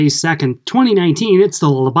2nd, 2019, it's the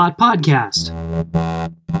Lullabot Podcast.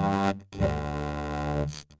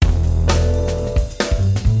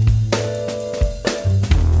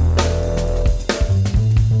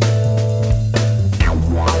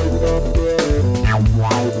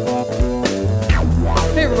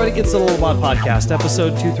 Hey everybody, it's the Lullabot Podcast,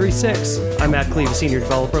 episode 236. I'm Matt Cleve, Senior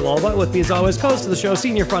Developer at Lullabot. With me as always, host of the show,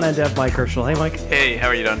 Senior Front-End Dev, Mike Herschel. Hey Mike. Hey, how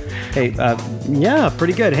are you doing? Hey, yeah,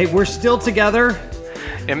 pretty good. Hey, we're still together.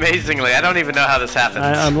 Amazingly, I don't even know how this happens.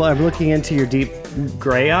 I'm looking into your deep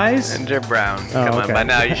gray eyes. And they're brown. Come on, by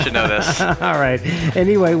now you should know this. All right.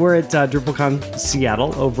 Anyway, we're at DrupalCon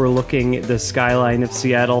Seattle, overlooking the skyline of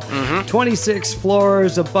Seattle. 26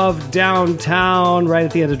 floors above downtown, right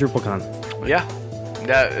at the end of DrupalCon. Yeah,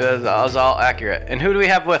 that was all accurate. And who do we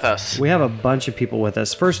have with us? We have a bunch of people with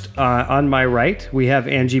us. First, on my right, we have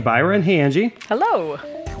Angie Byron. Hey, Angie. Hello.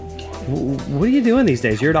 What are you doing these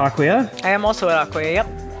days? You're at Acquia? I am also at Acquia, yep.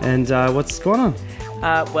 And what's going on?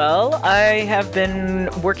 Well, I have been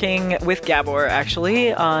working with Gábor,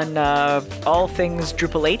 actually, on all things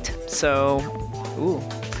Drupal 8.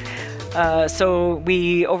 So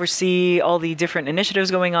we oversee all the different initiatives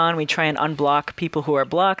going on. We try and unblock people who are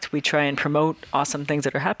blocked. We try and promote awesome things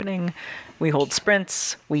that are happening. We hold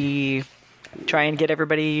sprints. We try and get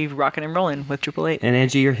everybody rocking and rolling with Drupal 8. And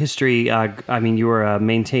Angie, your history, you were a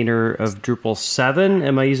maintainer of Drupal 7.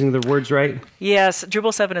 Am I using the words right? Yes,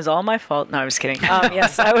 Drupal 7 is all my fault. No, I'm just kidding.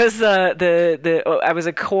 Yes, I was I was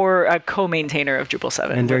a co-maintainer of Drupal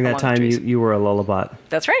 7. And during that time, you were a Lullabot.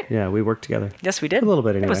 That's right. Yeah, we worked together. Yes, we did. A little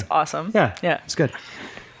bit anyway. It was awesome. Yeah, yeah, it's good.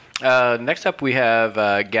 Next up, we have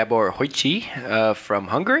Gábor Hojtsy from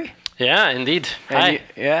Hungary. Yeah, indeed. Hi.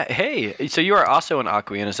 Hey. So you are also an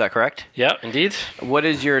Acquian, is that correct? Yeah, indeed. What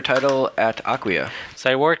is your title at Acquia? So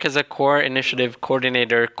I work as a core initiative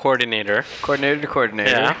coordinator. Coordinator.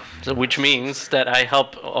 Yeah. So which means that I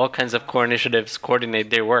help all kinds of core initiatives coordinate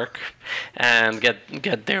their work and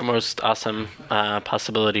get their most awesome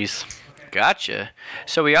possibilities. Gotcha.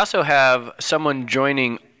 So we also have someone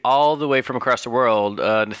joining all the way from across the world,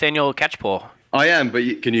 Nathaniel Catchpole. I am, but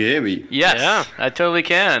can you hear me? Yes, yeah. I totally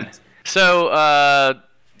can. So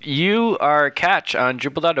you are Catch on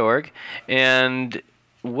Drupal.org, and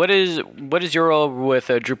what is your role with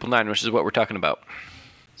Drupal 9, which is what we're talking about?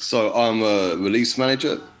 So I'm a release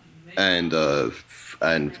manager and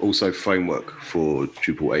also framework for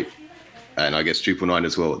Drupal 8, and I guess Drupal 9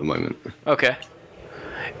 as well at the moment. Okay.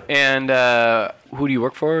 And who do you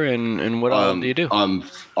work for, and what all do you do?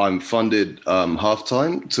 I'm funded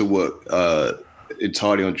half-time to work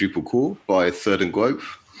entirely on Drupal core by Third and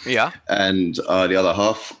Grove. Yeah. And the other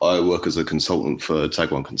half, I work as a consultant for Tag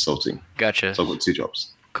 1 Consulting. Gotcha. So I've got 2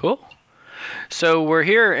 jobs. Cool. So we're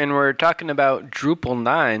here and we're talking about Drupal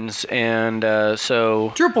 9s, and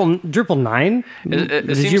so... Drupal 9?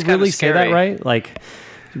 Did you really say that right? Like,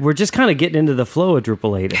 we're just kind of getting into the flow of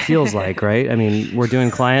Drupal 8, it feels like, right? I mean, we're doing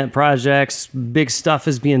client projects, big stuff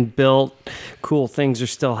is being built, cool things are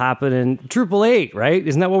still happening. Drupal 8, right?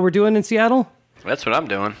 Isn't that what we're doing in Seattle? That's what I'm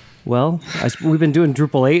doing. Well, we've been doing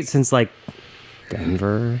Drupal 8 since, like,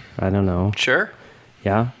 Denver. I don't know. Sure.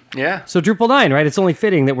 Yeah? Yeah. So Drupal 9, right? It's only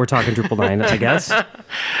fitting that we're talking Drupal 9, I guess.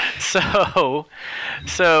 So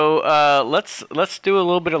let's do a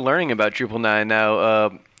little bit of learning about Drupal 9.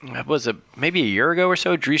 Now, was it maybe a year ago or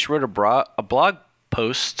so, Dries wrote a blog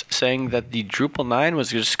post saying that the Drupal 9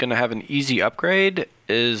 was just going to have an easy upgrade.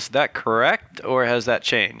 Is that correct, or has that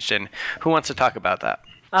changed? And who wants to talk about that?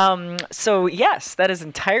 So yes, that is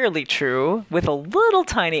entirely true, with a little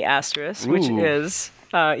tiny asterisk, which is,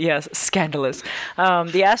 yes, scandalous.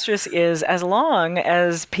 The asterisk is as long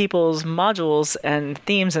as people's modules and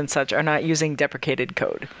themes and such are not using deprecated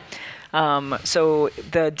code. So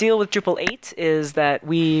the deal with Drupal 8 is that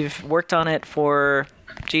we've worked on it for,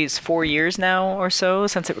 4 years now or so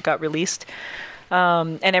since it got released.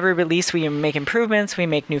 And every release we make improvements, we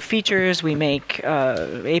make new features, we make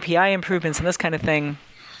API improvements and this kind of thing.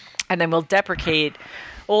 And then we'll deprecate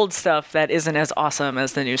old stuff that isn't as awesome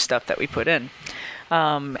as the new stuff that we put in.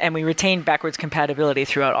 And we retain backwards compatibility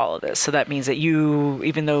throughout all of this. So that means that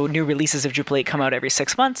even though new releases of Drupal 8 come out every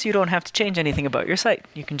 6 months, you don't have to change anything about your site.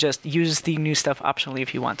 You can just use the new stuff optionally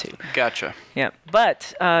if you want to. Gotcha. Yeah.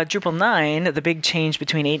 But Drupal 9, the big change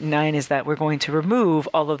between 8 and 9 is that we're going to remove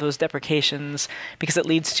all of those deprecations because it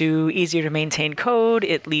leads to easier to maintain code.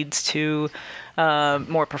 It leads to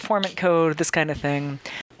more performant code, this kind of thing.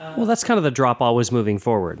 Well, that's kind of the drop always moving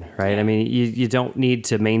forward, right? I mean, you don't need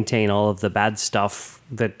to maintain all of the bad stuff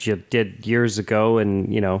that you did years ago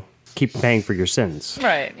and, keep paying for your sins.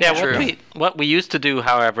 Right. Yeah, what we used to do,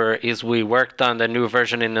 however, is we worked on the new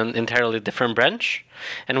version in an entirely different branch,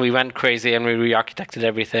 and we went crazy and we re-architected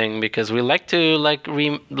everything because we like to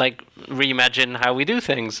reimagine how we do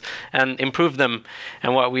things and improve them.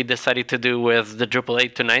 And what we decided to do with the Drupal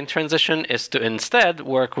 8 to 9 transition is to instead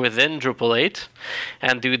work within Drupal 8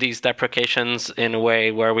 and do these deprecations in a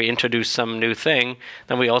way where we introduce some new thing,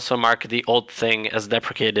 then we also mark the old thing as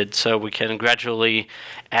deprecated, so we can gradually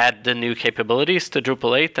add the new capabilities to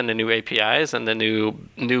Drupal 8 and the new APIs and the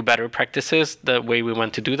new better practices the way we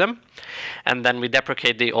want to do them. And then we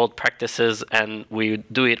deprecate the old practices and we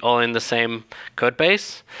do it all in the same code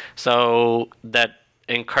base. So that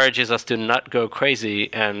encourages us to not go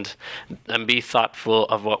crazy and be thoughtful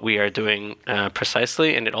of what we are doing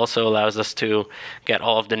precisely. And it also allows us to get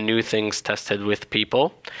all of the new things tested with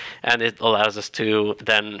people. And it allows us to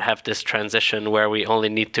then have this transition where we only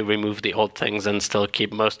need to remove the old things and still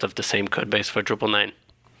keep most of the same code base for Drupal 9.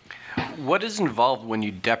 What is involved when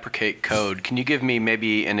you deprecate code? Can you give me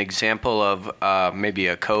maybe an example of maybe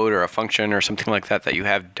a code or a function or something like that you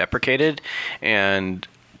have deprecated? And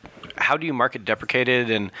how do you mark it deprecated?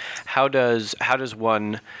 And how does a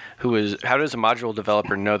module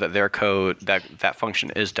developer know that their code, that function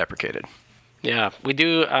is deprecated? Yeah, we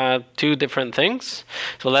do two different things.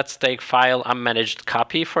 So let's take file unmanaged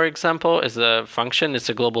copy, for example, is a function. It's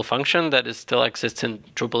a global function that still exists in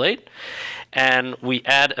Drupal 8. And we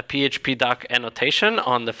add a PHP doc annotation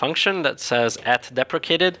on the function that says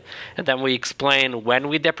 @deprecated. And then we explain when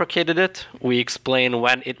we deprecated it. We explain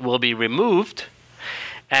when it will be removed.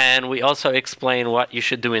 And we also explain what you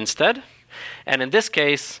should do instead. And in this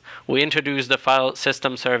case, we introduce the file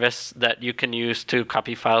system service that you can use to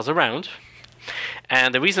copy files around.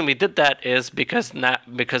 And the reason we did that is because now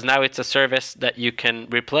it's a service that you can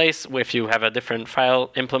replace if you have a different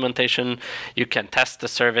file implementation. You can test the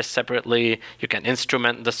service separately. You can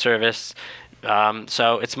instrument the service.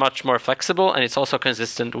 So it's much more flexible, and it's also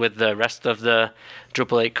consistent with the rest of the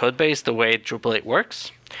Drupal 8 code base, the way Drupal 8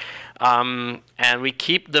 works. And we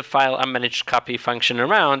keep the file unmanaged copy function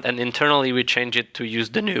around, and internally we change it to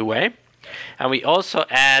use the new way. And we also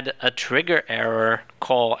add a trigger error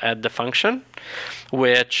call at the function,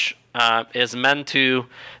 which is meant to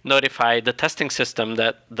notify the testing system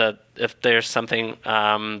that if there's something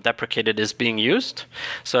deprecated is being used.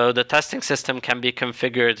 So the testing system can be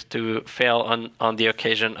configured to fail on the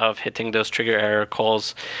occasion of hitting those trigger error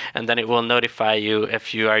calls, and then it will notify you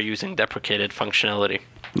if you are using deprecated functionality.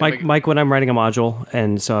 Mike, when I'm writing a module,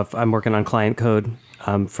 and so if I'm working on client code,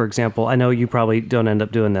 for example, I know you probably don't end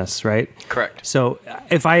up doing this, right? Correct. So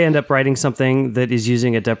if I end up writing something that is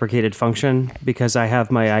using a deprecated function because I have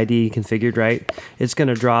my ID configured right, it's going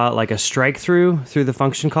to draw like a strike through the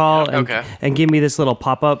function call and give me this little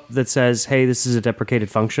pop-up that says, hey, this is a deprecated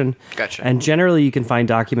function. Gotcha. And generally you can find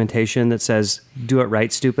documentation that says, do it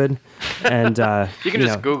right, stupid. And you can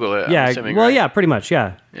just Google it. Yeah. I'm assuming, well, right? yeah, pretty much.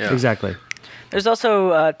 Yeah, exactly. There's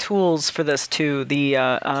also tools for this too. The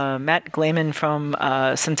Matt Glayman from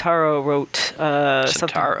Centauro wrote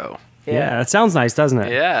Centauro. Yeah, it sounds nice, doesn't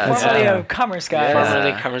it? Yeah. Formerly of Commerce Guys.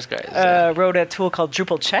 Formerly Commerce Guys. Wrote a tool called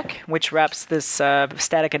Drupal Check, which wraps this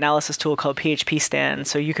static analysis tool called PHP Stand.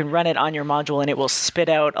 So you can run it on your module and it will spit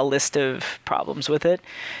out a list of problems with it.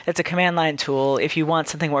 It's a command line tool. If you want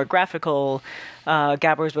something more graphical,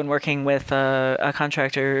 Gábor's been working with a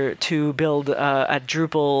contractor to build a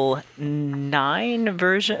Drupal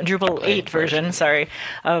 8 version,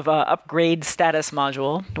 of upgrade status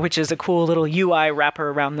module, which is a cool little UI wrapper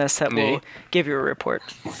around this that will give you a report.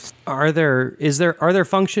 Are there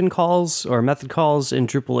function calls or method calls in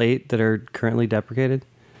Drupal 8 that are currently deprecated?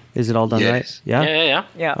 Is it all done right?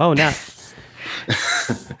 Yeah. Oh, now.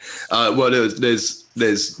 Well,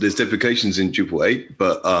 there's deprecations in Drupal 8,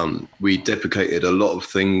 but we deprecated a lot of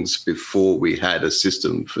things before we had a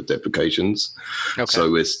system for deprecations. Okay. So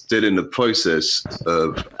we're still in the process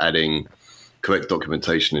of adding correct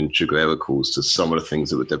documentation and trigger error calls to some of the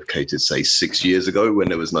things that were deprecated, say, 6 years ago when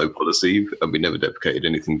there was no policy and we never deprecated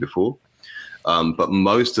anything before. But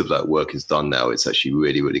most of that work is done now. It's actually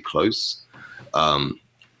really, really close.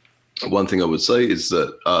 One thing I would say is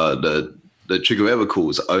that the trigger error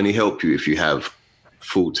calls only help you if you have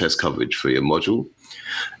full test coverage for your module.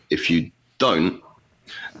 If you don't,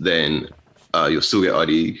 then you'll still get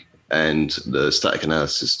IDE, and the static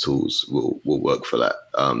analysis tools will work for that.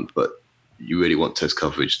 But you really want test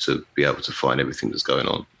coverage to be able to find everything that's going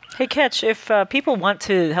on. Hey, Catch, if people want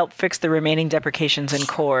to help fix the remaining deprecations in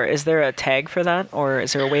core, is there a tag for that, or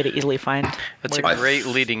is there a way to easily find? That's a great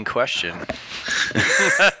leading question.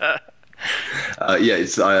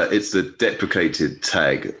 It's the deprecated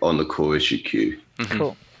tag on the core issue queue. Mm-hmm.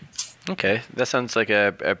 Cool. Okay, that sounds like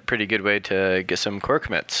a pretty good way to get some core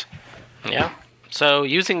commits. Yeah. So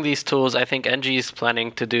using these tools, I think Angie is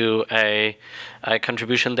planning to do a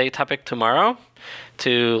contribution day topic tomorrow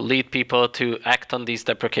to lead people to act on these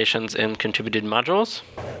deprecations in contributed modules.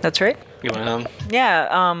 That's right. You want to?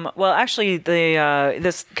 Yeah. Well, actually,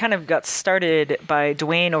 this kind of got started by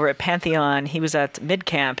Dwayne over at Pantheon. He was at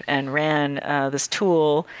MidCamp and ran this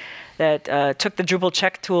tool that took the Drupal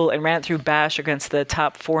check tool and ran it through Bash against the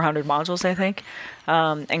top 400 modules, I think,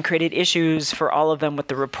 and created issues for all of them with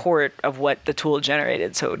the report of what the tool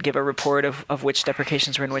generated. So it would give a report of which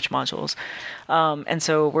deprecations were in which modules. And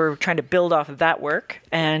so we're trying to build off of that work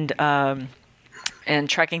and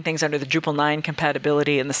tracking things under the Drupal 9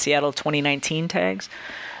 compatibility and the Seattle 2019 tags.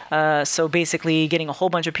 So basically getting a whole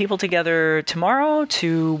bunch of people together tomorrow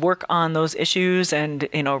to work on those issues and,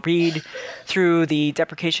 read through the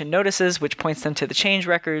deprecation notices, which points them to the change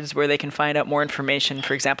records where they can find out more information.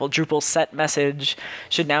 For example, Drupal set message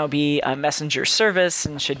should now be a messenger service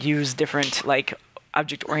and should use different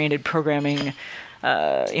object-oriented programming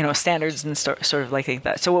standards and sort of like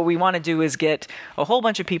that. So what we want to do is get a whole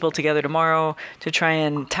bunch of people together tomorrow to try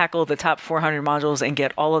and tackle the top 400 modules and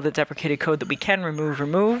get all of the deprecated code that we can remove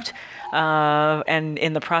removed, and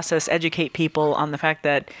in the process educate people on the fact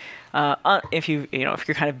that if you're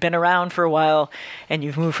kind of been around for a while and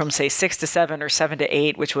you've moved from say 6 to 7 or 7 to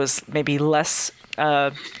 8, which was maybe less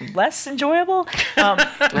enjoyable,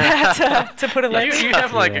 to put it like you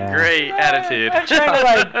have a great attitude. I'm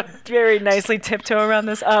trying to very nicely tiptoe around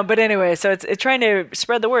this, but anyway, so it's trying to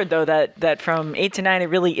spread the word though that from 8 to 9 it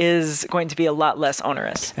really is going to be a lot less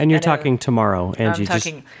onerous. And you're talking tomorrow, Angie. I'm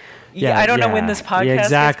talking. I don't know when this podcast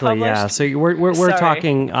exactly. gets published. So we're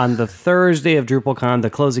talking on the Thursday of DrupalCon. The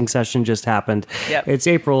closing session just happened. Yep. It's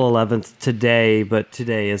April 11th today, but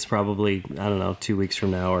today is probably 2 weeks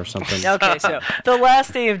from now or something. Okay, so the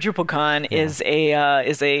last day of DrupalCon is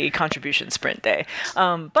a contribution sprint day.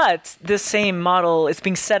 But this same model is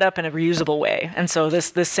being set up in a reusable way, and so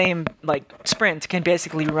this same sprint can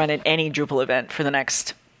basically run at any Drupal event for the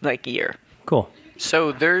next year. Cool.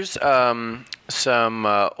 So there's some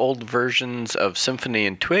old versions of Symfony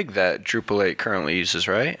and Twig that Drupal 8 currently uses,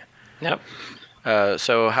 right? Yep.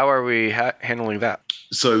 So how are we handling that?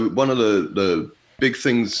 So one of the big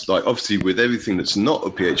things, obviously with everything that's not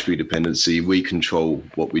a PHP dependency, we control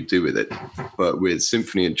what we do with it. But with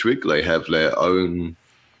Symfony and Twig, they have their own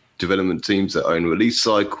development teams, their own release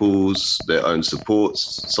cycles, their own support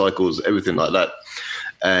cycles, everything like that.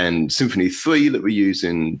 And Symfony 3 that we use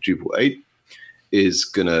in Drupal 8 is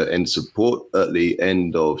going to end support at the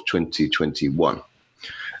end of 2021.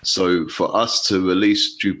 So for us to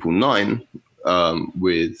release Drupal 9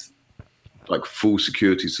 with full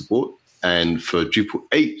security support, and for Drupal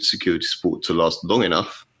 8 security support to last long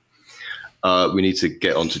enough, we need to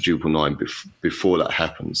get onto Drupal 9 before that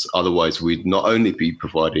happens. Otherwise, we'd not only be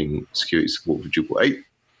providing security support for Drupal 8,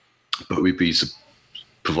 but we'd be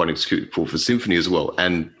providing security support for Symfony as well,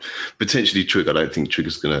 and potentially Twig. I don't think Twig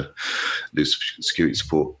is going to lose security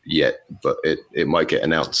support yet, but it might get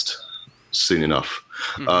announced soon enough.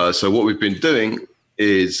 So what we've been doing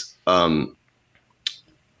is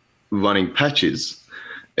running patches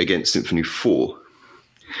against Symfony 4,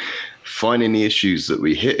 finding the issues that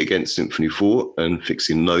we hit against Symfony 4 and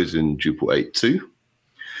fixing those in Drupal 8 too,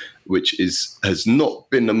 which has not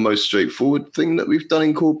been the most straightforward thing that we've done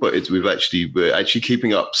in core, but we're actually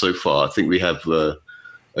keeping up so far. I think we have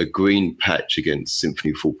a green patch against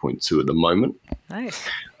Symfony 4.2 at the moment. Nice.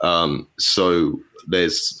 So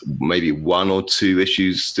there's maybe 1 or 2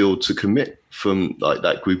 issues still to commit from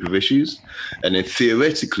that group of issues, and then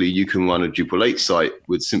theoretically you can run a Drupal 8 site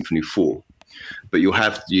with Symfony 4, but you'll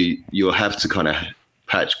have to kind of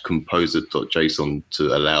patch composer.json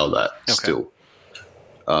to allow that still.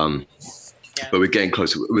 But we're getting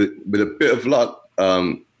closer. With a bit of luck,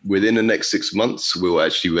 within the next 6 months, we'll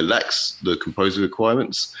actually relax the composer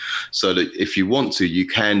requirements so that if you want to, you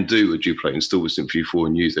can do a Drupal 8 install with Symfony 4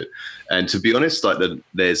 and use it. And to be honest,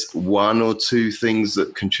 there's 1 or 2 things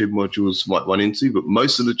that contrib modules might run into, but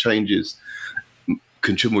most of the changes,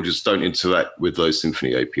 contrib modules don't interact with those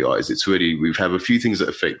Symfony APIs. It's really, we have a few things that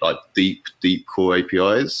affect deep core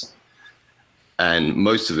APIs, and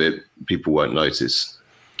most of it people won't notice.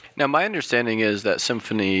 Now, my understanding is that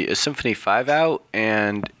Symfony 5 out?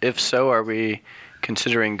 And if so, are we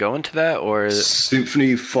considering going to that? Or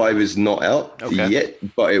Symfony 5 is not out yet,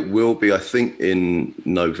 but it will be, I think, in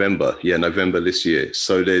November. Yeah, November this year.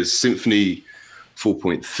 So there's Symfony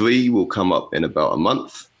 4.3 will come up in about a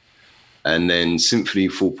month. And then Symfony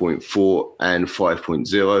 4.4 and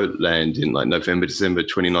 5.0 land in November, December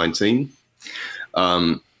 2019.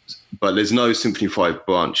 But there's no Symfony 5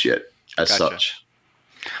 branch yet. as such.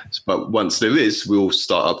 But once there is, we'll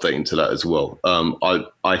start updating to that as well.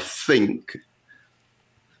 I think,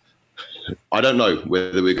 I don't know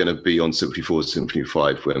whether we're going to be on Symfony 4 or Symfony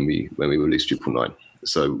 5 when we release Drupal 9.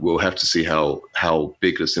 So we'll have to see how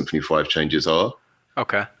big the Symfony 5 changes are.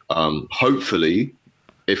 Okay. Hopefully,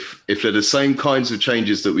 if they're the same kinds of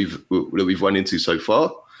changes that we've run into so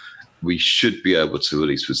far, we should be able to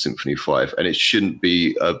release with Symfony 5, and it shouldn't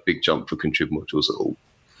be a big jump for contrib modules at all.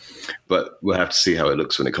 But we'll have to see how it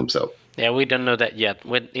looks when it comes out. Yeah, we don't know that yet.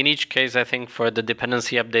 In each case, I think for the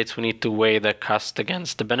dependency updates, we need to weigh the cost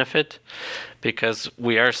against the benefit, because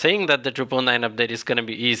we are saying that the Drupal 9 update is going to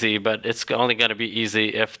be easy, but it's only going to be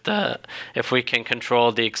easy if we can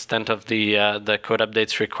control the extent of the code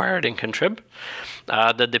updates required in contrib.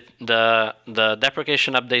 The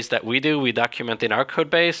deprecation updates that we do, we document in our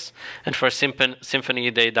code base, and for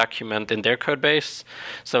Symfony, they document in their code base,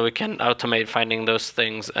 so we can automate finding those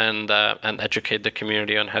things and educate the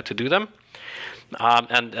community on how to do them.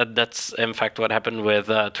 And that's in fact what happened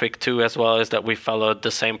with Twig 2 as well, is that we followed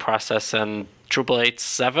the same process, and Drupal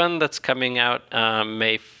 8.7 that's coming out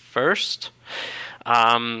May 1st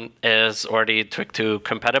is already Twig 2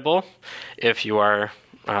 compatible if you are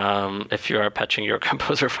patching your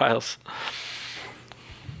composer files.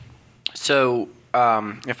 So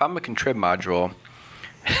if I'm a contrib module,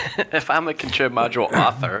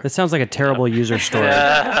 author, That sounds like a terrible user story.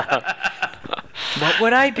 What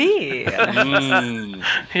would I be?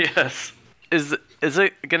 Yes. Is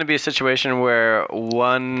it going to be a situation where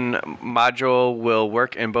one module will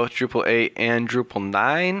work in both Drupal 8 and Drupal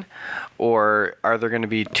 9? Or are there going to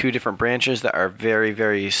be two different branches that are very,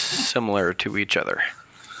 very similar to each other?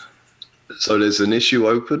 So there's an issue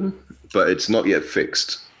open, but it's not yet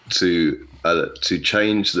fixed to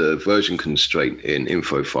change the version constraint in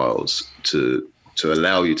info files to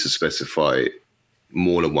allow you to specify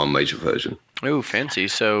more than one major version. Oh, fancy.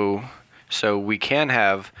 So we can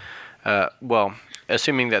have,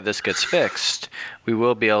 assuming that this gets fixed, we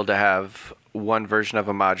will be able to have one version of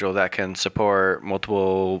a module that can support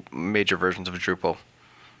multiple major versions of Drupal.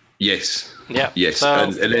 Yes. Yeah. Yes. So,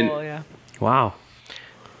 and then, Cool, yeah. Wow.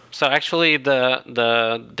 So actually,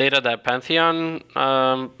 the data that Pantheon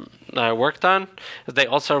worked on, they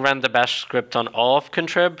also ran the bash script on all of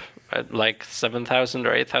contrib, like 7,000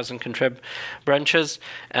 or 8,000 contrib branches,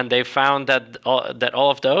 and they found that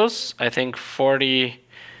all of those, I think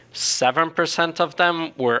 47% of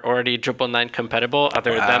them were already Drupal 9 compatible,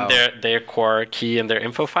 other than their core key and their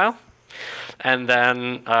info file. And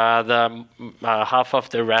then the half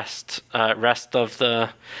of the rest of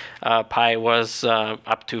the pie was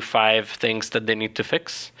up to 5 things that they need to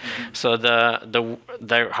fix. Mm-hmm. So the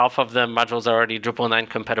half of the modules are already Drupal 9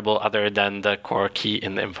 compatible, other than the core key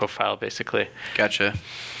in the info file, basically. Gotcha.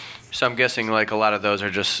 So I'm guessing like a lot of those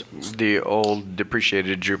are just the old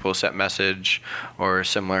depreciated Drupal set message or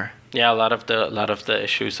similar. Yeah, a lot of the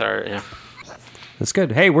issues are, yeah. That's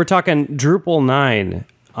good. Hey, we're talking Drupal 9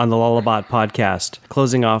 on the Lullabot podcast,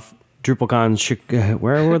 closing off DrupalCon.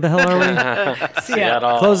 Where the hell are we?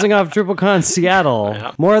 Seattle. Closing off DrupalCon Seattle.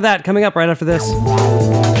 Yeah. More of that coming up right after this.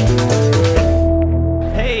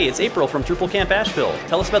 Hey, it's April from Drupal Camp Asheville.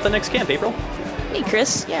 Tell us about the next camp, April. Hey,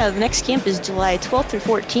 Chris. Yeah, the next camp is July 12th through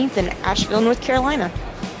 14th in Asheville, North Carolina.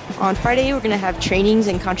 On Friday, we're going to have trainings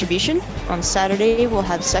and contribution. On Saturday, we'll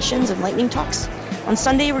have sessions and lightning talks. On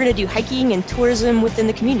Sunday, we're going to do hiking and tourism within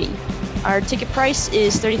the community. Our ticket price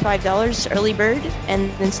is $35 early bird,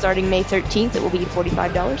 and then starting May 13th, it will be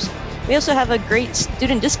 $45. We also have a great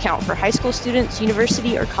student discount for high school students,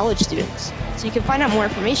 university, or college students. So you can find out more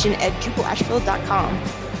information at DrupalAsheville.com.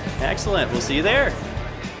 Excellent. We'll see you there.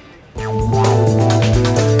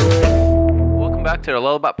 Welcome back to the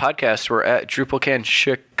Lullabot podcast. We're at DrupalCon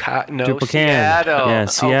Chicago. No, DrupalCon. Seattle. Yeah,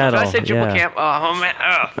 Seattle. Oh, did I say Drupal Yeah. Camp? Oh, man.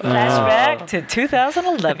 Flashback to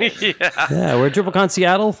 2011. Yeah, we're at DrupalCon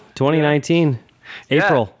Seattle 2019,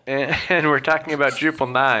 April. Yeah. And we're talking about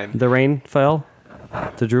Drupal 9. The rain fell,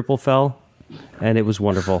 the Drupal fell, and it was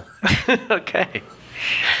wonderful. Okay.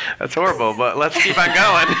 That's horrible, but let's keep on going.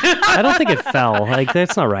 I don't think it fell. Like,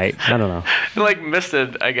 that's not right. I don't know. Like missed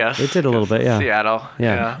it, I guess. It did a little bit, yeah. Seattle.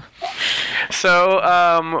 Yeah.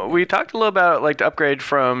 So we talked a little about like the upgrade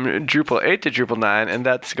from Drupal 8 to Drupal 9, and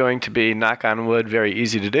that's going to be, knock on wood, very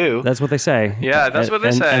easy to do. That's what they say. Yeah, that's what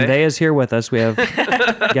they say. And they is here with us. We have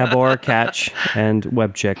Gábor, Catch, and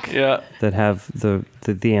Webchick that have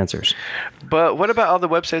the answers. But what about all the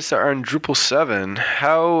websites that are on Drupal 7?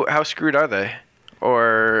 How screwed are they?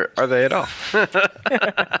 Or are they at all?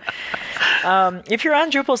 If you're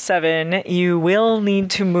on Drupal 7, you will need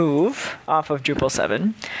to move off of Drupal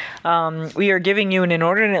 7. We are giving you an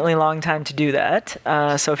inordinately long time to do that.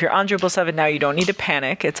 So if you're on Drupal 7 now, you don't need to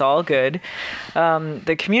panic. It's all good.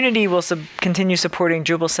 The community will continue supporting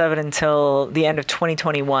Drupal 7 until the end of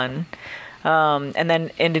 2021. And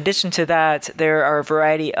then in addition to that, there are a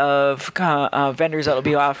variety of vendors that will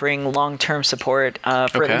be offering long-term support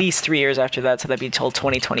for at least 3 years after that, so that'd be till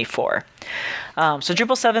 2024. So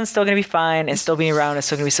Drupal 7 is still going to be fine. It's still being around. It's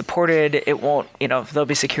still going to be supported. It won't, there'll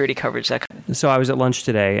be security coverage. So I was at lunch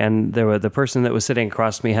today, and the person that was sitting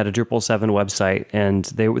across from me had a Drupal 7 website, and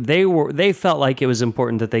they felt like it was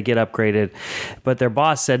important that they get upgraded, but their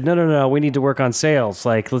boss said, no, we need to work on sales.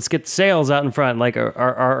 Like, let's get sales out in front. Like,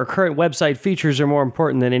 our current website features are more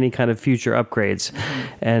important than any kind of future upgrades. Mm-hmm.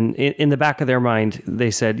 And in the back of their mind, they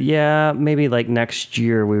said, yeah, maybe like next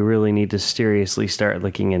year we really need to seriously start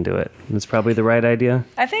looking into it. That's probably the right idea.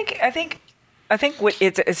 I think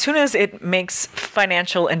as soon as it makes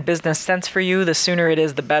financial and business sense for you, the sooner it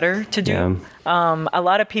is, the better to do. Yeah. A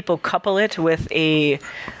lot of people couple it with a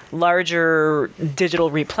larger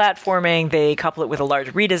digital replatforming. They couple it with a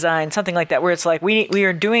large redesign, something like that, where it's like we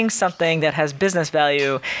are doing something that has business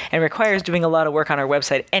value and requires doing a lot of work on our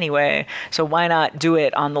website anyway. So why not do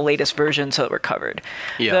it on the latest version so that we're covered?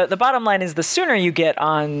 Yeah. The bottom line is the sooner you get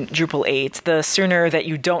on Drupal 8, the sooner that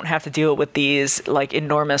you don't have to deal with these like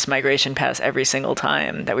enormous migration paths every single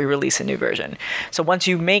time that we release a new version. So once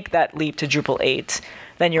you make that leap to Drupal 8,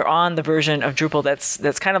 then you're on the version of Drupal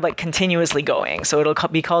that's kind of like continuously going. So it'll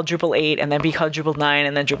be called Drupal 8 and then be called Drupal 9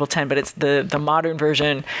 and then Drupal 10, but it's the modern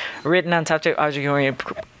version written on top of object-oriented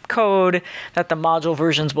code that the module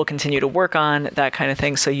versions will continue to work on, that kind of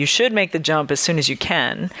thing. So you should make the jump as soon as you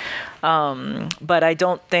can. But I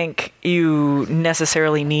don't think you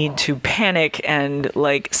necessarily need to panic and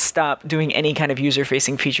like stop doing any kind of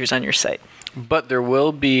user-facing features on your site. But there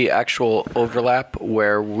will be actual overlap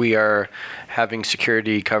where we are having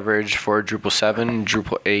security coverage for Drupal 7,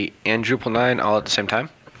 Drupal 8, and Drupal 9 all at the same time?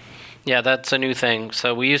 Yeah, that's a new thing.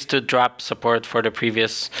 So we used to drop support for the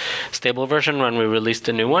previous stable version when we released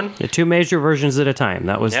the new one. Yeah, 2 major versions at a time.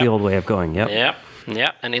 That was the old way of going. Yep.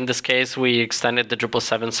 Yeah, and in this case, we extended the Drupal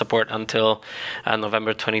 7 support until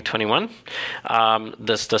November 2021.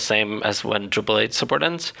 That's the same as when Drupal 8 support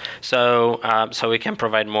ends. So we can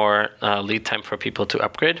provide more lead time for people to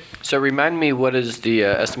upgrade. So remind me, what is the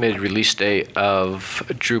estimated release date of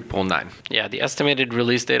Drupal 9? Yeah, the estimated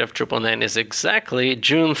release date of Drupal 9 is exactly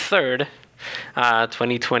June 3rd,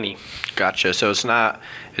 2020. Gotcha. So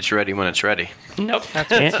it's ready when it's ready. Nope.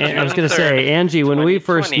 I was going to say, Angie, when we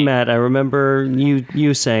first met, I remember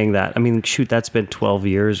you saying that. I mean, shoot, that's been 12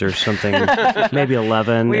 years or something, maybe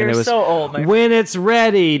 11. We were so old. When it's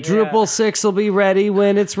ready, Drupal 6 will be ready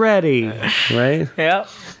when it's ready, right? Yeah.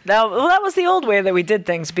 Now, that was the old way that we did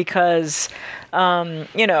things because,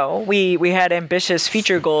 we had ambitious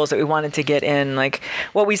feature goals that we wanted to get in. Like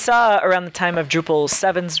what we saw around the time of Drupal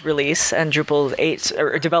 7's release and Drupal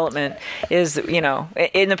 8's development is,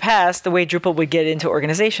 in the past, the way Drupal would get into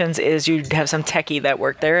organizations is you'd have some techie that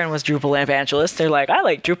worked there and was Drupal evangelist. They're like, I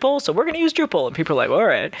like Drupal, so we're going to use Drupal. And people are like, all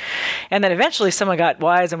right. And then eventually someone got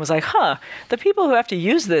wise and was like, the people who have to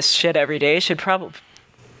use this shit every day should probably...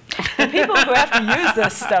 The people who have to use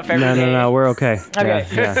this stuff every day... No, we're okay. Okay.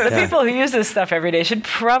 The people who use this stuff every day should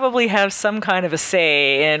probably have some kind of a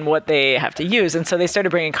say in what they have to use. And so they started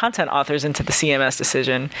bringing content authors into the CMS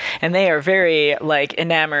decision. And they are very,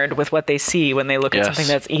 enamored with what they see when they look at something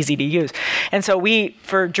that's easy to use. And so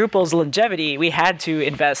for Drupal's longevity, we had to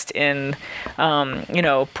invest in,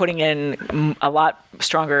 putting in a lot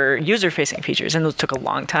stronger user-facing features. And those took a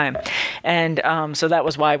long time. And so that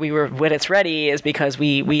was why we were, when it's ready, is because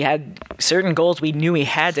we had certain goals we knew we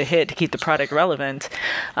had to hit to keep the product relevant.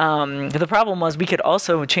 The problem was we could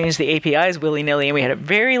also change the APIs willy-nilly, and we had a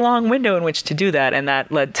very long window in which to do that, and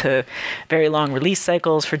that led to very long release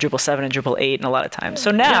cycles for Drupal 7 and Drupal 8 and a lot of times. So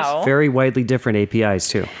now... Very widely different APIs,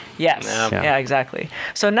 too. Yes. Yeah, exactly.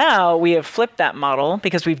 So now we have flipped that model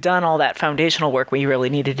because we've done all that foundational work we really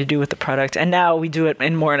needed to do with the product, and now we do it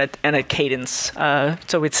in a cadence.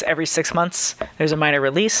 So it's every 6 months there's a minor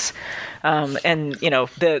release, and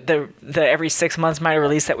the every 6 months minor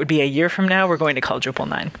release that would be a year from now we're going to call Drupal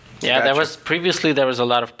 9. Yeah, Gotcha. Previously there was a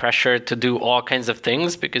lot of pressure to do all kinds of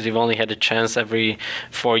things because you've only had a chance every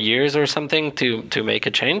 4 years or something to make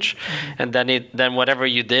a change, and then whatever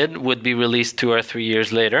you did would be released 2 or 3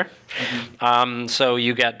 years later. So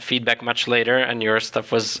you get feedback much later, and your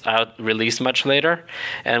stuff was released much later.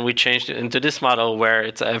 And we changed it into this model where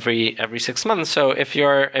it's every 6 months. So if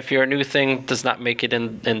your new thing does not make it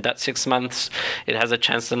in that 6 months, it has a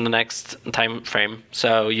chance in the next time frame.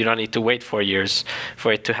 So you don't need to wait 4 years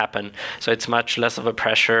for it to happen. So it's much less of a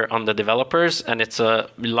pressure on the developers, and it's a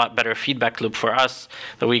lot better feedback loop for us,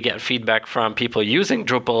 that we get feedback from people using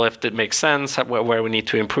Drupal if it makes sense, where we need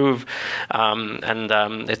to improve, and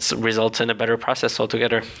it results in a better process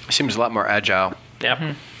altogether. Seems a lot more agile.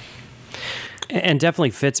 Yeah. And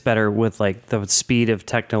definitely fits better with like the speed of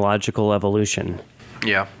technological evolution,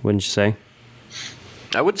 Yeah, wouldn't you say?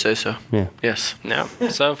 I would say so. Yeah. Yes. Yeah.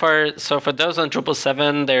 So for those on Drupal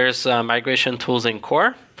 7, there's migration tools in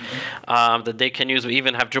core that they can use. We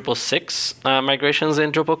even have Drupal 6 migrations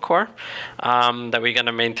in Drupal core that we're going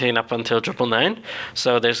to maintain up until Drupal 9.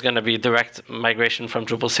 So there's going to be direct migration from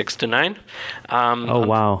Drupal 6 to 9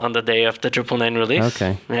 on the day of the Drupal 9 release.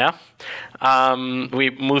 Okay. Yeah. We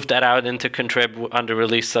moved that out into contrib on the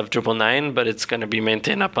release of Drupal 9, but it's going to be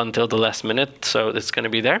maintained up until the last minute, so it's going to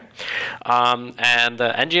be there. And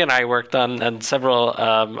Angie and I worked on, and several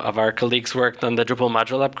of our colleagues worked on the Drupal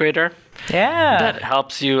module upgrader. Yeah. That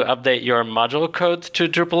helps you update your module code to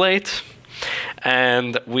Drupal 8.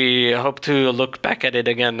 And we hope to look back at it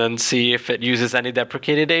again and see if it uses any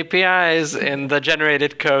deprecated APIs in the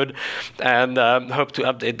generated code, and hope to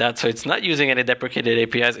update that so it's not using any deprecated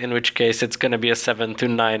APIs, in which case it's going to be a 7 to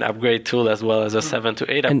 9 upgrade tool as well as a 7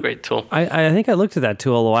 to 8 upgrade tool. I think I looked at that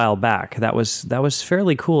tool a while back. That was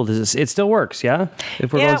fairly cool. It still works, yeah?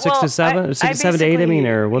 If we're going 6 to 7, 6 to 7 to 8, I mean,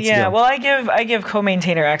 or what's the deal? Well, I give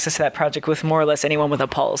co-maintainer access to that project with more or less anyone with a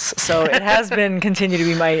pulse. So it has been continued to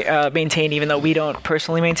be my maintained, even though we don't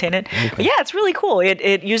personally maintain it. Okay. But yeah, it's really cool.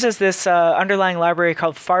 It uses this underlying library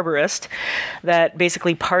called Farberist that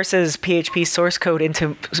basically parses PHP source code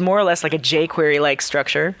into more or less like a jQuery-like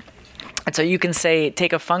structure. And so you can say,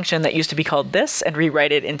 take a function that used to be called this and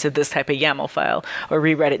rewrite it into this type of YAML file, or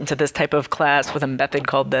rewrite it into this type of class with a method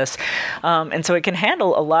called this. And so it can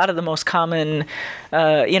handle a lot of the most common, kind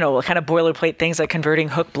of boilerplate things like converting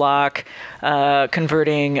hook block,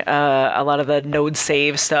 converting a lot of the node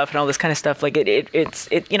save stuff and all this kind of stuff. Like it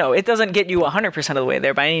doesn't get you 100% of the way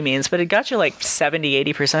there by any means, but it got you like 70,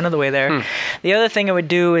 80% of the way there. The other thing it would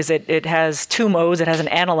do is it has two modes. It has an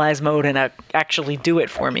analyze mode and a actually do it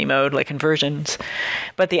for me mode, like conversions.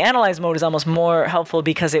 But the analyze mode is almost more helpful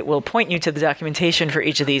because it will point you to the documentation for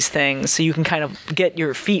each of these things, so you can kind of get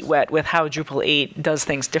your feet wet with how Drupal 8 does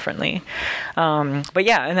things differently. But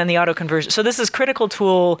yeah, and then the auto conversion. So this is a critical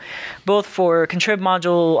tool both for contrib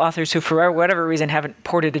module authors who, for whatever reason, haven't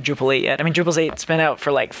ported to Drupal 8 yet. I mean, Drupal 8's been out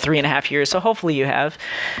for like 3.5 years, so hopefully you have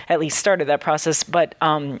at least started that process. But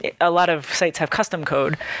a lot of sites have custom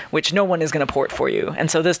code, which no one is going to port for you.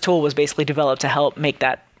 And so this tool was basically developed to help make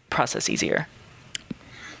that process easier.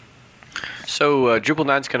 So Drupal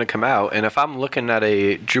 9 is going to come out, and if I'm looking at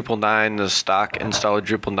a Drupal 9, the stock installed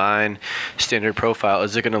Drupal 9 standard profile,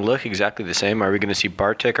 is it going to look exactly the same? Are we going to see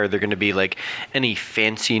Bartik? Are there going to be like any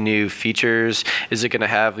fancy new features? Is it going to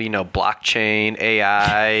have blockchain,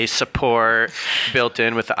 AI support built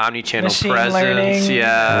in with the omnichannel machine presence? learning.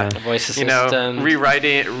 Yeah, voice assistant.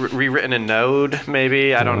 rewritten in Node,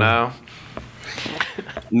 maybe. I don't know.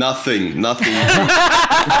 Nothing. Nothing at all.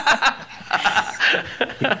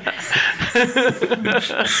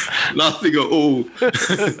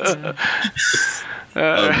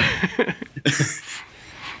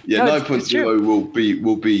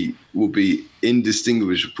 9.0 will be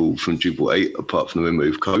indistinguishable from Drupal 8 apart from the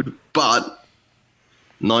remove code, but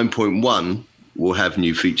 9.1 will have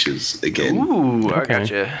new features again. Ooh, okay. I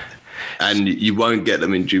gotcha. And you won't get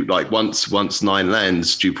them in Drupal. Like once 9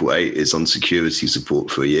 lands, Drupal 8 is on security support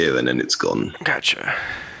for a year, and then it's gone. Gotcha.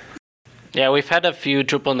 Yeah, we've had a few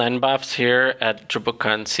Drupal 9 buffs here at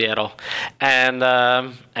DrupalCon Seattle, and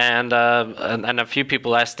a few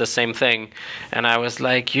people asked the same thing, and I was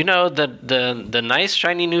like, the nice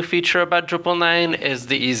shiny new feature about Drupal 9 is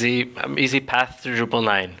the easy path to Drupal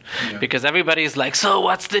 9, because everybody's like, so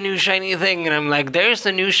what's the new shiny thing? And I'm like, there's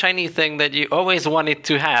a new shiny thing that you always wanted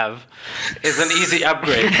to have, is an easy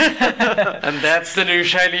upgrade, and that's the new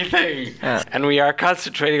shiny thing, and we are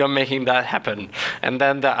concentrating on making that happen. And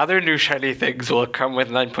then the other new shiny shiny things will come with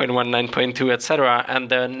 9.1, 9.2, etc. And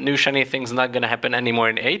the new shiny things not going to happen anymore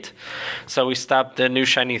in 8. So we stopped the new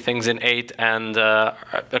shiny things in 8, and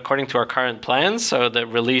according to our current plans, so the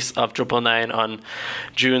release of Drupal 9 on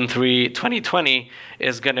June 3, 2020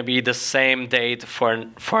 is going to be the same date for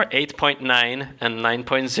 8.9 and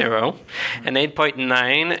 9.0. And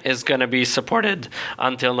 8.9 is going to be supported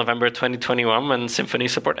until November 2021 when Symfony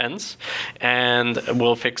support ends. And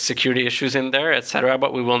we'll fix security issues in there, etc.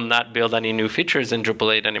 But we will not build any new features in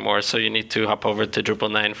Drupal 8 anymore. So you need to hop over to Drupal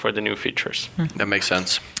 9 for the new features. That makes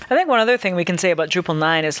sense. I think one other thing we can say about Drupal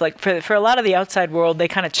 9 is like for a lot of the outside world, they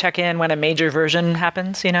kind of check in when a major version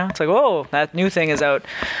happens, you know? It's like, oh, that new thing is out.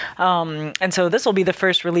 And so this will be the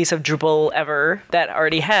first release of Drupal ever that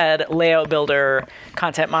already had layout builder,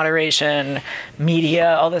 content moderation,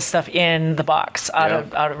 media, all this stuff in the box,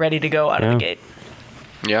 out ready to go out of the gate.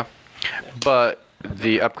 Yeah. But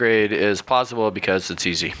the upgrade is plausible because it's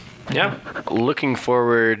easy. Yeah. Looking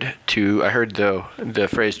forward to, I heard the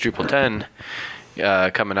phrase Drupal 10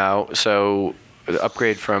 coming out. So the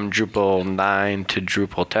upgrade from Drupal 9 to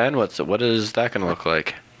Drupal 10, what is that going to look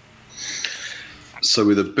like? So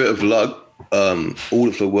with a bit of luck, all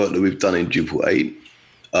of the work that we've done in Drupal 8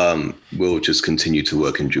 will just continue to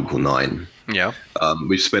work in Drupal 9. Yeah.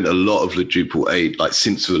 We've spent a lot of the Drupal 8, like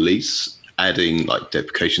since release, adding like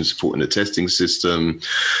deprecation support in the testing system.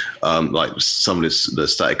 Like some of the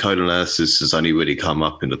static code analysis has only really come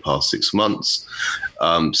up in the past 6 months.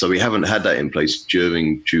 So we haven't had that in place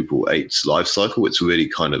during Drupal 8's life cycle. It's really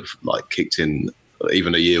kind of like kicked in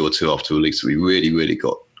even a year or two after release. We really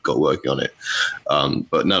got working on it.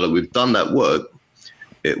 But now that we've done that work,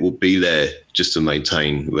 it will be there just to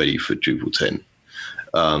maintain ready for Drupal 10.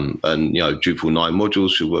 And you know, Drupal 9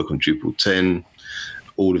 modules should work on Drupal 10.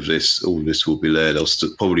 All of this will be there. There'll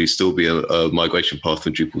probably still be a migration path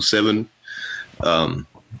for Drupal 7.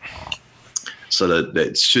 So that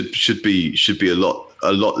it should be a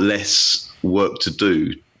lot less work to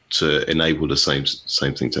do to enable the same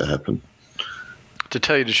thing to happen. To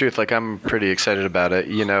tell you the truth, like I'm pretty excited about it.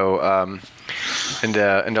 You know, in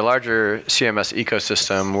the larger CMS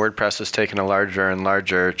ecosystem, WordPress has taken a larger and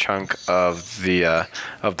larger chunk of the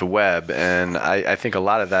web, and I think a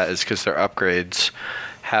lot of that is because their upgrades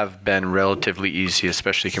have been relatively easy,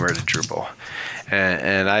 especially compared to Drupal.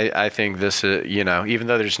 And I think this is, you know, even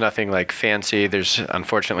though there's nothing like fancy, there's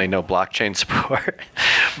unfortunately no blockchain support,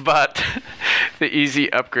 but the easy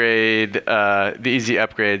upgrades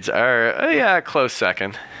are a close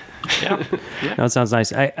second. Yeah. That sounds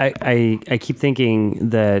nice. I keep thinking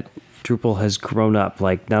that Drupal has grown up.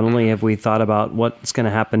 Like, not only have we thought about what's going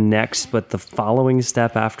to happen next, but the following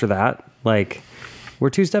step after that, like, we're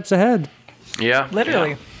 2 steps ahead. Yeah.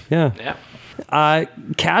 Literally. Yeah.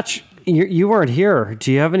 Catch, you weren't here.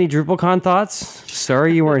 Do you have any DrupalCon thoughts?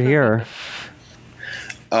 Sorry you weren't here.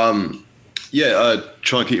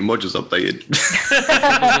 Try and keep your modules updated.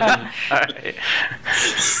 All right.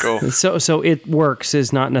 Cool. So it works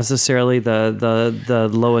is not necessarily the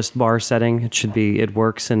lowest bar setting. It should be it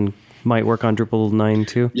works and might work on Drupal 9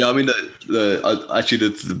 too. Yeah, I mean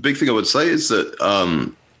the big thing I would say is that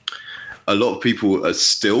a lot of people are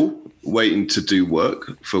still waiting to do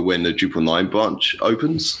work for when the Drupal 9 branch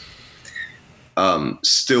opens.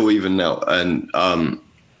 Still even now, and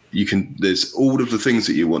there's all of the things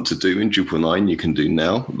that you want to do in Drupal 9 you can do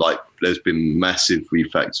now. Like there's been massive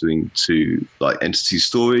refactoring to like entity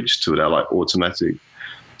storage to allow like automatic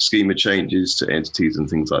schema changes to entities and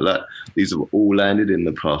things like that. These have all landed in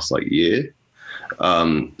the past like year.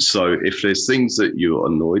 So if there's things that you're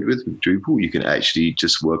annoyed with Drupal, you can actually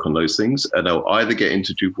just work on those things, and they'll either get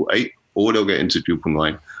into Drupal 8 or they'll get into Drupal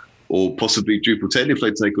 9. Or possibly Drupal 10 if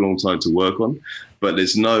they take a long time to work on. But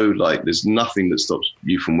there's nothing that stops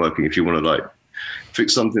you from working. If you want to like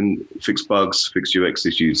fix something, fix bugs, fix UX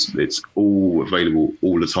issues, it's all available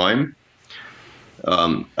all the time.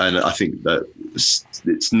 And I think that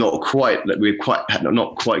it's not quite that we've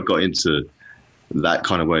not quite got into that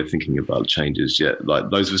kind of way of thinking about changes yet. Like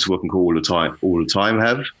those of us who work on call all the time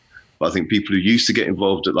have. But I think people who used to get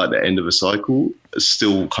involved at like the end of a cycle are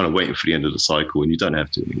still kind of waiting for the end of the cycle, and you don't have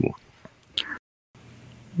to anymore.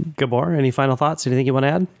 Gábor, any final thoughts? Anything you want to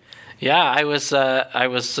add? Yeah, I was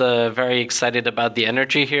very excited about the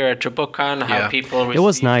energy here at DrupalCon. How people it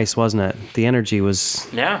was nice, wasn't it? The energy was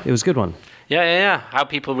it was a good one. Yeah. How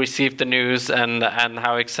people received the news and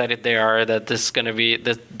how excited they are that this is going to be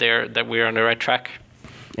that we're on the right track.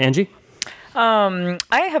 Angie?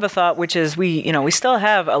 I have a thought, which is we still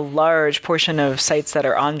have a large portion of sites that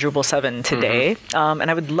are on Drupal 7 today,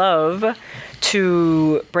 and I would love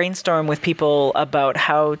to brainstorm with people about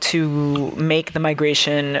how to make the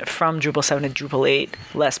migration from Drupal 7 to Drupal 8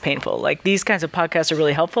 less painful. Like, these kinds of podcasts are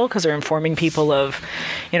really helpful because they're informing people of,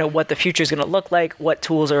 what the future is going to look like, what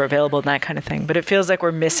tools are available, and that kind of thing. But it feels like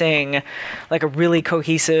we're missing like a really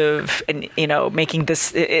cohesive and, making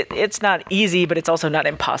this, it's not easy, but it's also not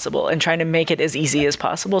impossible, and trying to make it as easy as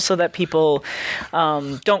possible so that people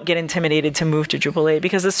don't get intimidated to move to Drupal 8,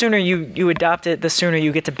 because the sooner you adopt it, the sooner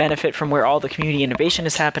you get to benefit from where all the community innovation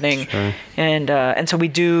is happening. Sure. And so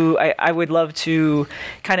I would love to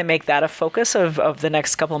kind of make that a focus of the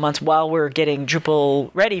next couple of months while we're getting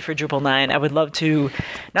Drupal ready for Drupal 9. I would love to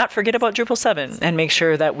not forget about Drupal 7 and make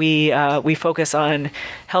sure that we focus on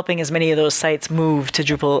helping as many of those sites move to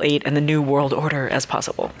Drupal 8 and the new world order as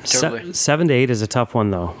possible. Totally. 7 to 8 is a tough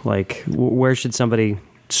one, though. Like, where should somebody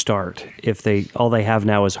start if all they have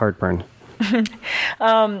now is heartburn?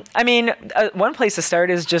 One place to start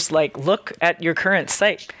is just like look at your current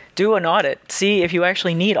site. Do an audit. See if you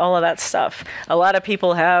actually need all of that stuff. A lot of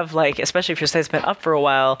people have, like, especially if your site's been up for a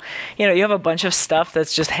while, you have a bunch of stuff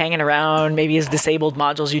that's just hanging around, maybe as disabled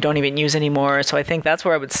modules you don't even use anymore. So I think that's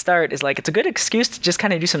where I would start, is like, it's a good excuse to just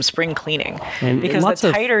kind of do some spring cleaning. Because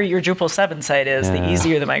the tighter your Drupal 7 site is, the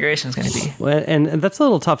easier the migration is going to be. Well, and that's a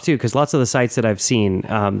little tough too, because lots of the sites that I've seen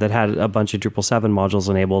that had a bunch of Drupal 7 modules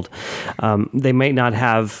enabled, they might not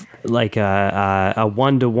have like a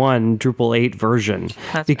one-to-one Drupal 8 version.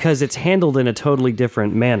 Because it's handled in a totally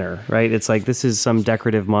different manner, right? It's like, this is some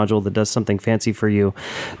decorative module that does something fancy for you,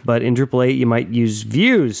 but in Drupal 8 you might use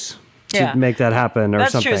views to make that happen, or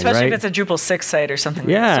that's something, true, especially right? if it's a Drupal 6 site or something.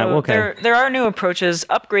 Yeah, so okay. There are new approaches.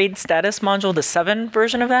 Upgrade status module, the 7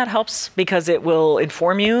 version of that helps, because it will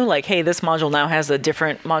inform you, like, hey, this module now has a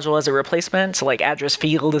different module as a replacement. So, like, address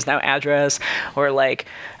field is now address, or like,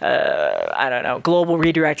 global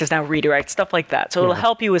redirect is now redirect, stuff like that. So it'll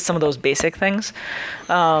help you with some of those basic things.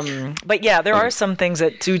 But yeah, there are some things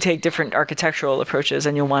that do take different architectural approaches,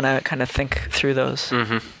 and you'll want to kind of think through those.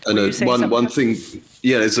 Mm-hmm. And one thing...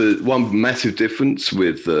 Yeah, there's one massive difference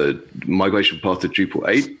with the migration path to Drupal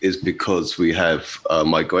 8 is because we have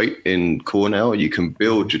Migrate in core now. You can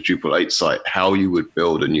build your Drupal 8 site how you would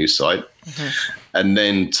build a new site, and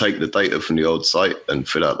then take the data from the old site and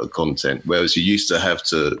fill out the content. Whereas you used to have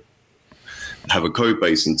a code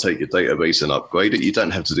base and take your database and upgrade it. You don't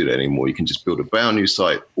have to do that anymore. You can just build a brand new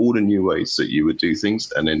site, all the new ways that you would do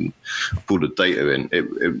things, and then pull the data in.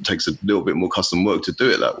 It takes a little bit more custom work to do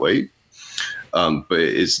it that way. But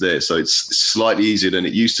it is there. So it's slightly easier than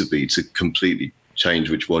it used to be to completely change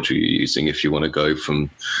which module you're using. If you want to go from,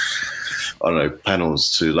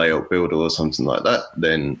 panels to layout builder or something like that,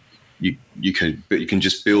 then you can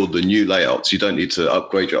just build the new layouts. You don't need to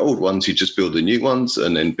upgrade your old ones. You just build the new ones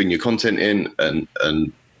and then bring your content in, and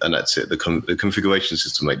that's it. The configuration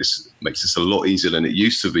system makes this a lot easier than it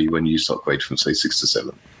used to be when you used to upgrade from, say, 6 to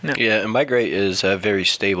 7. Yeah, and Migrate is very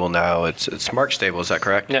stable now. It's Mark stable. Is that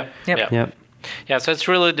correct? Yeah. Yep. Yeah, so it's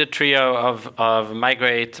really the trio of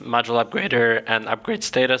Migrate, Module Upgrader, and Upgrade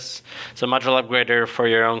Status. So Module Upgrader for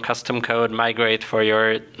your own custom code, Migrate for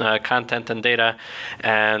your content and data,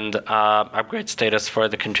 and Upgrade Status for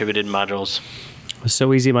the contributed modules. It was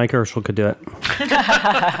so easy Mike Herschel could do it.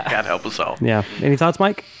 God help us all. Yeah. Any thoughts,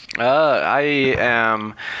 Mike?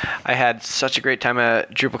 I had such a great time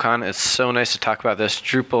at DrupalCon. It's so nice to talk about this.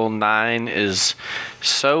 Drupal 9 is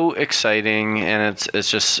so exciting, and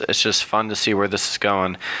it's just fun to see where this is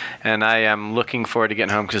going. And I am looking forward to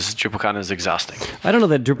getting home because DrupalCon is exhausting. I don't know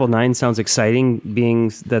that Drupal 9 sounds exciting,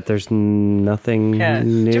 being that there's nothing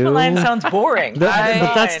new. Drupal 9 sounds boring. But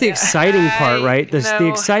that's the exciting part, right? The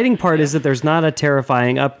exciting part is that there's not a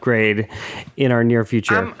terrifying upgrade in our near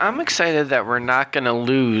future. I'm excited that we're not going to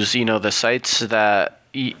lose, the sites that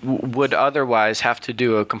would otherwise have to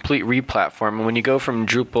do a complete replatform. And when you go from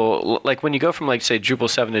Drupal, say Drupal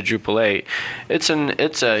 7 to Drupal 8,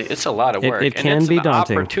 it's a lot of work. It can be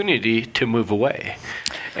daunting. Opportunity to move away.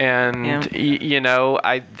 And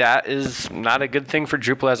that is not a good thing for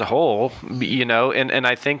Drupal as a whole, and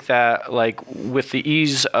I think that, like, with the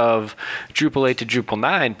ease of Drupal 8 to Drupal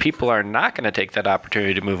 9, people are not going to take that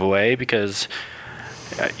opportunity to move away because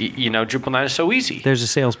Drupal 9 is so easy. There's a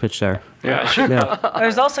sales pitch there. Yeah, sure.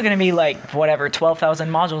 There's also going to be 12,000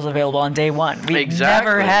 modules available on day one. We've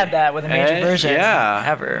never had that with a major version. Yeah,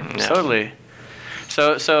 ever. Yeah. Totally.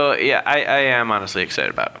 So yeah, I am honestly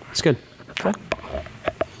excited about it. It's good. Okay.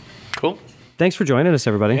 Cool. Thanks for joining us,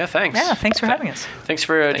 everybody. Yeah, thanks. Yeah, thanks for having us. Thanks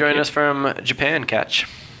for joining us from Japan, Catch.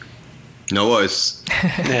 No worries.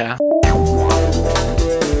 Yeah.